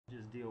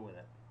deal with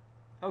it.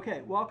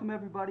 Okay, welcome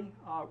everybody.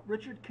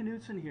 Richard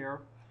Knudsen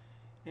here,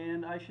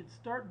 and I should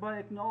start by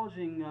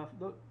acknowledging,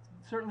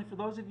 certainly for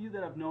those of you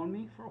that have known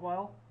me for a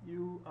while,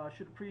 you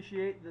should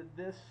appreciate that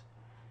this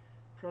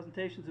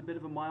presentation is a bit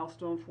of a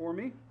milestone for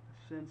me,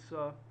 since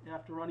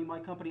after running my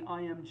company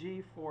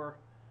IMG for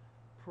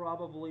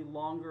probably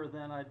longer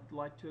than I'd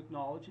like to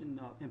acknowledge in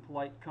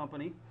polite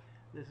company.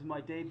 This is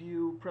my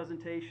debut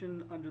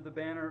presentation under the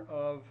banner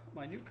of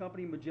my new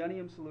company,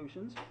 Magenium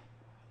Solutions,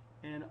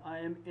 and I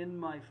am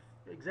in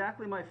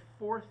exactly my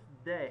fourth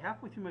day,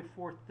 halfway through my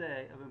fourth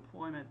day of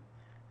employment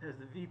as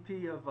the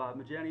VP of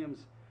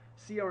Magenium's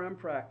CRM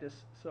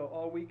practice. So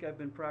all week I've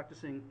been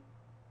practicing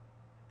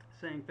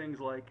saying things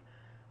like,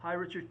 "Hi,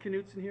 Richard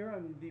Knudsen here.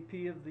 I'm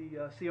VP of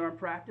the CRM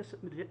practice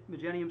at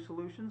Magenium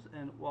Solutions,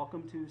 and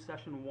welcome to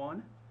session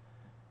 1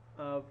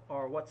 of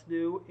our What's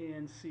New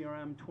in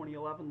CRM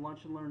 2011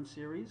 Lunch and Learn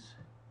series."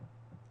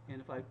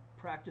 And if I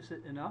practice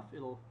it enough,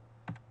 it'll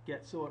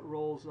get so it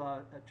rolls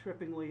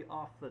trippingly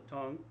off the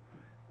tongue.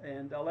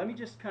 And let me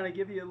just kind of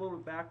give you a little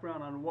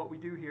background on what we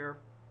do here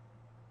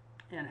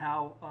and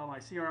how my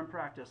CRM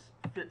practice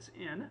fits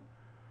in.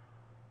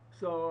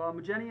 So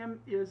Magenium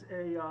is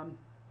a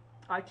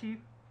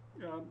IT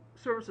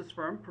services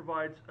firm,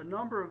 provides a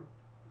number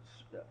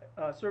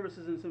of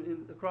services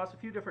across a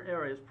few different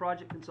areas.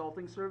 Project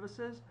consulting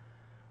services.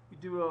 We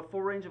do a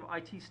full range of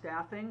IT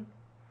staffing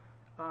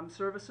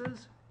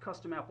services,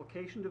 custom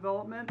application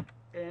development,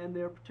 and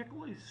they're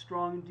particularly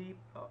strong and deep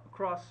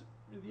across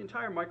the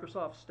entire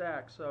Microsoft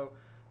stack. So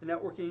the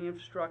networking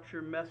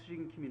infrastructure,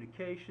 messaging,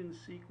 communications,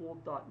 SQL,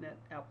 .NET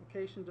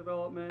application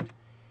development,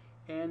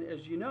 and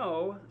as you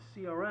know,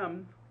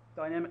 CRM,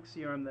 dynamic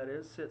CRM that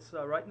is, sits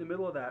right in the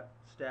middle of that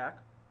stack.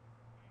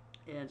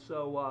 And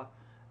so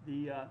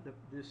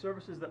the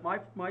services that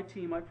my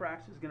team, my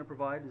practice is going to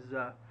provide is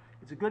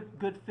it's a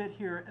good fit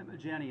here at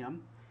Magenium,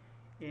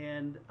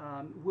 and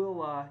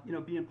we'll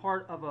being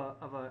part of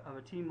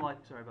a team like,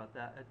 sorry about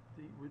that,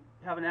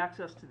 having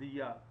access to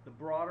the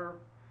broader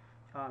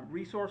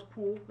resource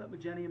pool that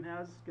Magenium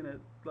has is going to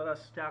let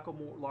us tackle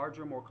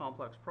larger, more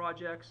complex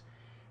projects.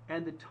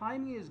 And the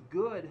timing is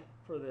good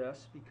for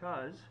this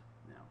because,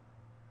 now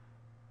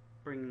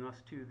bringing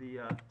us to the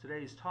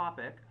today's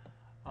topic,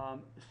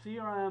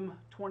 CRM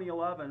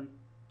 2011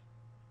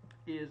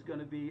 is going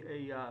to be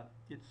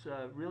it's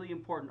a really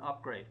important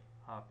upgrade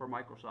for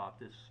Microsoft.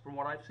 This, from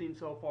what I've seen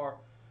so far,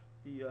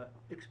 the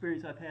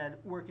experience I've had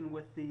working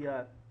with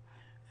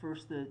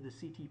first the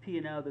CTP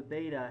and now the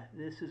beta,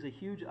 this is a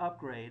huge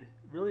upgrade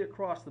really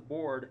across the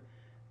board,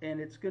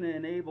 and it's going to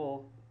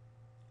enable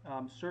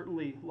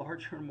certainly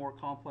larger and more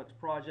complex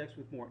projects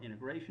with more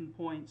integration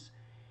points,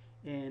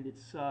 and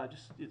it's going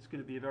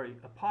to be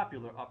a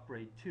popular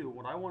upgrade too.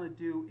 What I want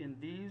to do in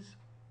these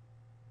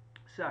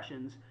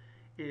sessions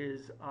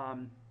is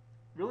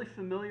really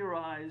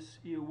familiarize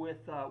you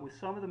with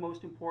some of the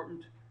most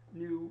important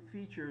new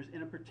features,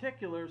 and in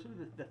particular, sort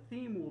of the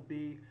theme will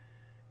be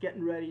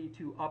getting ready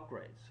to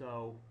upgrade.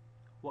 So,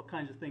 what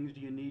kinds of things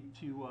do you need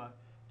to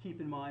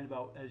keep in mind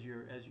about as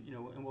you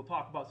know? And we'll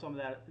talk about some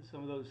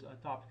of those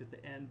topics at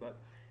the end. But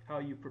how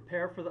you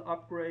prepare for the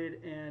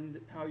upgrade and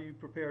how you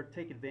prepare to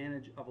take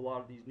advantage of a lot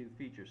of these new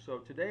features. So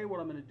today, what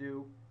I'm going to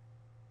do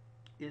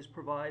is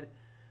provide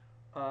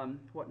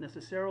what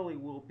necessarily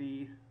will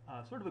be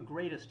sort of a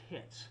greatest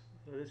hits.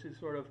 So this is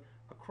sort of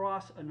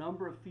across a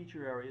number of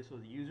feature areas. So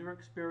the user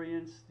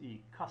experience, the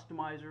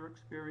customizer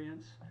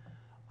experience,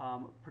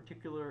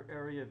 particular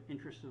area of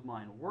interest of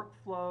mine,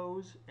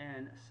 workflows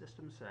and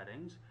system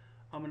settings.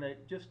 I'm going to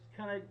just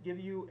kind of give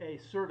you a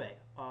survey.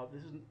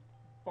 This is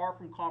far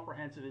from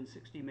comprehensive in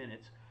 60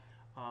 minutes,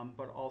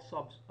 but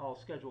I'll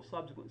schedule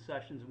subsequent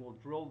sessions and we'll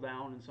drill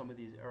down in some of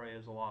these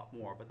areas a lot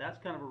more. But that's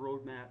kind of a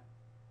roadmap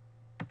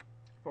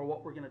for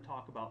what we're going to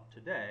talk about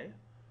today.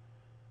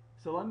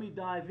 So let me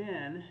dive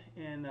in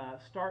and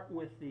start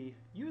with the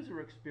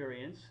user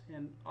experience,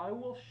 and I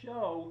will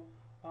show,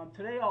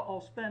 today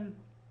I'll spend,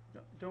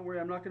 don't worry,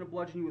 I'm not going to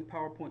bludgeon you with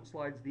PowerPoint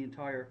slides the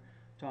entire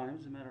time.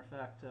 As a matter of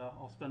fact,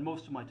 I'll spend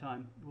most of my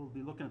time, we'll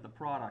be looking at the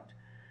product.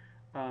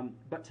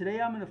 But today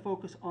I'm going to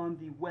focus on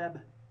the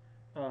web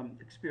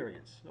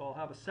experience. So I'll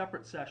have a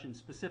separate session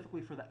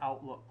specifically for the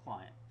Outlook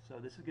client. So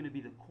this is going to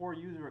be the core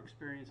user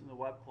experience in the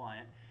web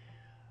client.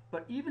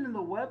 But even in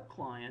the web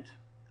client,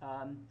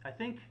 I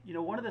think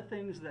one of the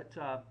things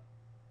that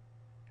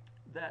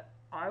that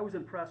I was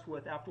impressed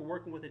with after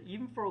working with it,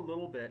 even for a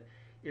little bit,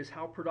 is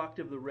how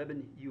productive the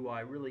ribbon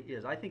UI really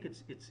is. I think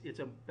it's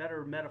a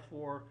better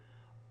metaphor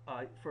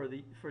for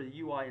the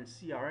UI in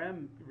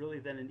CRM really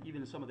than in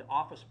even some of the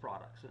Office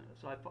products.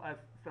 So I've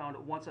found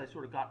it once I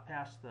sort of got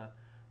past the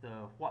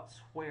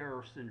what's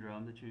where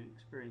syndrome that you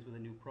experience with a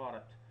new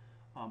product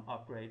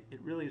upgrade,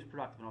 it really is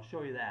productive, and I'll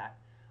show you that.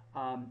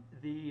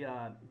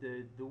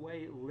 The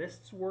way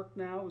lists work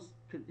now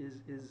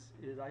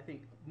is I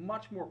think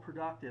much more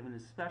productive, and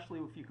especially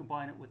if you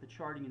combine it with the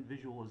charting and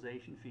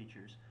visualization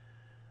features.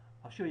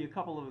 I'll show you a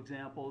couple of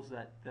examples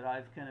that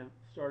I've kind of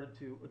started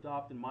to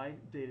adopt in my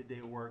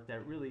day-to-day work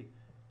that really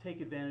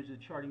take advantage of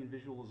the charting and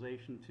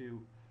visualization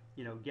to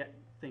get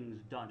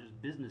things done,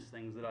 just business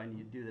things that I need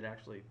to do that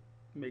actually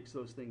makes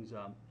those things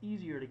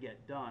easier to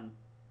get done.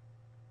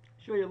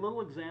 Show you a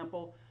little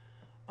example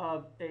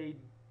of a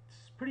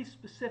pretty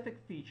specific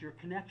feature,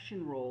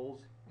 connection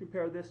roles.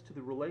 Compare this to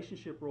the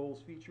relationship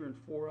roles feature in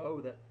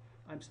 4.0 that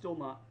I'm still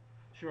not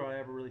sure I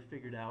ever really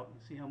figured out,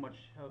 and see how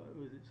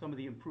some of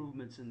the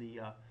improvements in the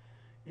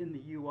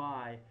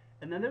UI.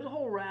 And then there's a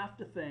whole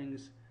raft of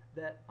things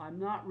that I'm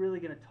not really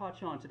going to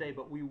touch on today,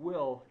 but we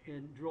will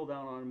and drill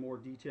down on in more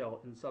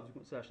detail in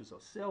subsequent sessions. So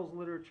sales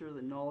literature,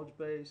 the knowledge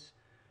base,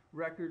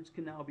 records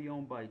can now be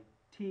owned by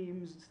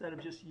teams instead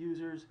of just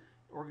users,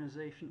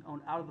 organization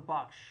owned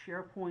out-of-the-box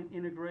SharePoint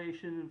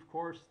integration, and of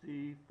course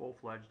the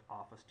full-fledged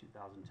Office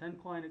 2010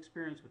 client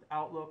experience with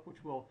Outlook,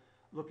 which we'll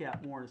look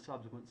at more in a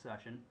subsequent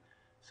session.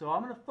 So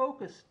I'm going to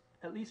focus,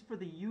 at least for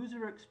the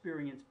user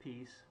experience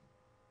piece,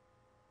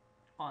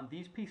 on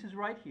these pieces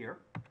right here.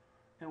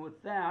 And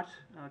with that,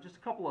 just a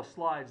couple of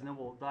slides and then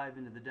we'll dive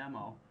into the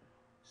demo.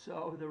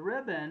 So the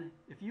ribbon,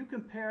 if you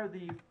compare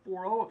the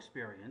 4.0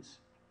 experience,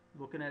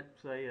 looking at,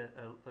 say,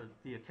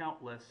 the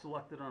account list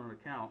selected on an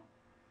account,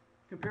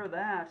 compare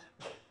that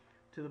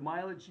to the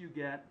mileage you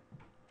get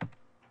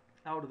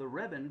out of the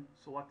ribbon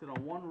selected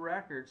on one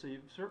record. So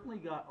you've certainly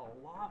got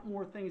a lot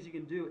more things you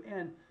can do.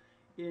 And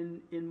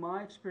in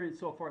my experience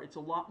so far, it's a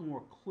lot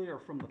more clear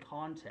from the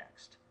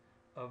context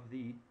of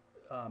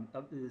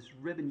this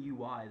ribbon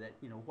UI that,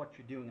 you know, what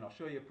you're doing. And I'll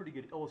show you a pretty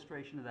good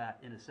illustration of that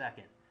in a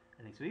second.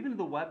 I think so. Even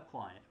the web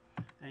client,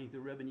 I think the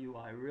ribbon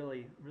UI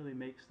really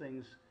makes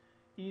things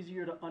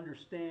easier to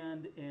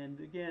understand. And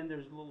again,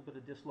 there's a little bit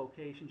of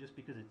dislocation just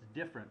because it's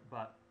different,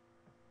 but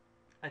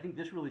I think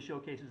this really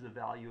showcases the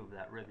value of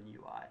that ribbon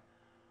UI.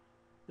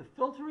 The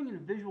filtering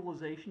and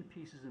visualization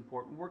piece is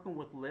important. Working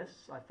with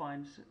lists I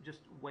find just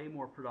way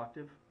more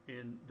productive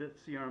in this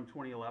CRM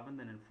 2011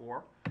 than in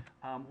 4.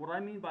 What I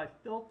mean by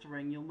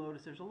filtering, you'll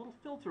notice there's a little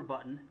filter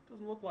button. It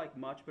doesn't look like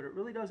much, but it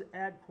really does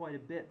add quite a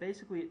bit.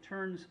 Basically, it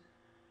turns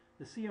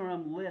the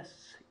CRM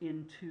lists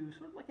into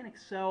sort of like an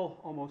Excel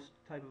almost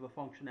type of a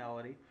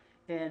functionality,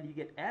 and you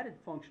get added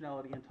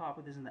functionality on top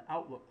of this in the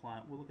Outlook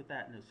client. We'll look at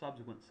that in a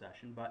subsequent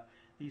session, but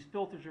these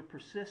filters are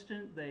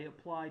persistent. They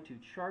apply to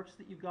charts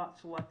that you've got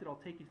selected.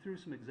 I'll take you through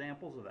some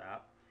examples of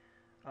that.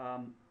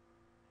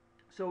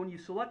 So when you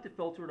select a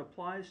filter, it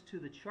applies to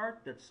the chart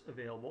that's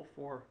available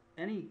for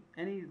any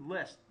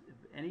list,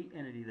 any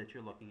entity that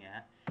you're looking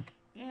at.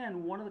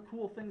 And one of the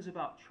cool things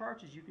about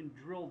charts is you can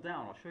drill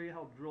down. I'll show you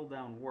how drill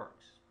down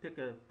works. Pick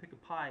a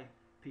pie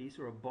piece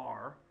or a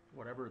bar,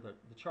 whatever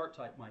the chart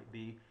type might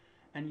be,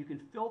 and you can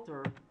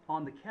filter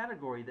on the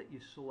category that you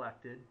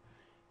selected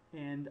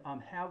and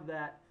have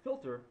that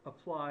filter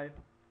apply.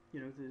 You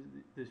know,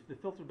 the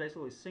filter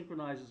basically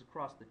synchronizes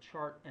across the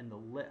chart and the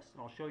list,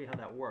 and I'll show you how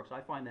that works. I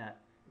find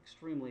that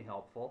extremely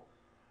helpful.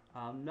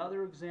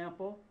 Another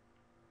example,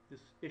 this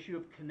issue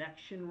of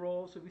connection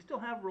roles. So we still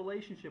have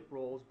relationship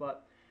roles,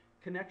 but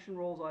connection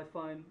roles I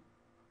find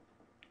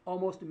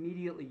almost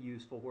immediately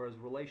useful, whereas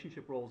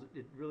relationship roles,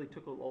 it really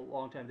took a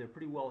long time. They're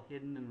pretty well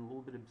hidden and a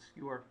little bit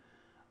obscure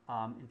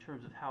in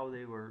terms of how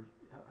they were,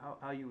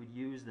 how you would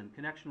use them.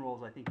 Connection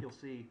roles, I think you'll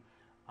see,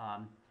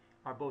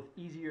 are both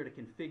easier to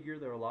configure.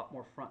 They're a lot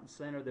more front and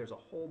center. There's a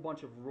whole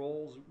bunch of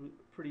roles,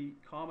 pretty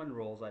common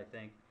roles, I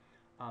think,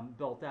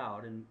 built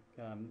out, and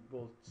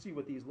we'll see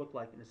what these look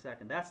like in a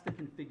second. That's the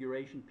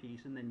configuration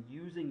piece, and then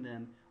using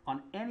them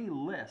on any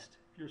list.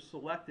 If you're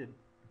selected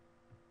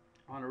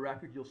on a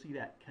record, you'll see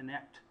that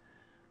connect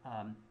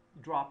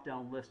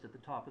drop-down list at the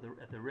top of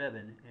the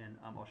ribbon, and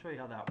I'll show you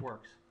how that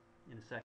works in a second.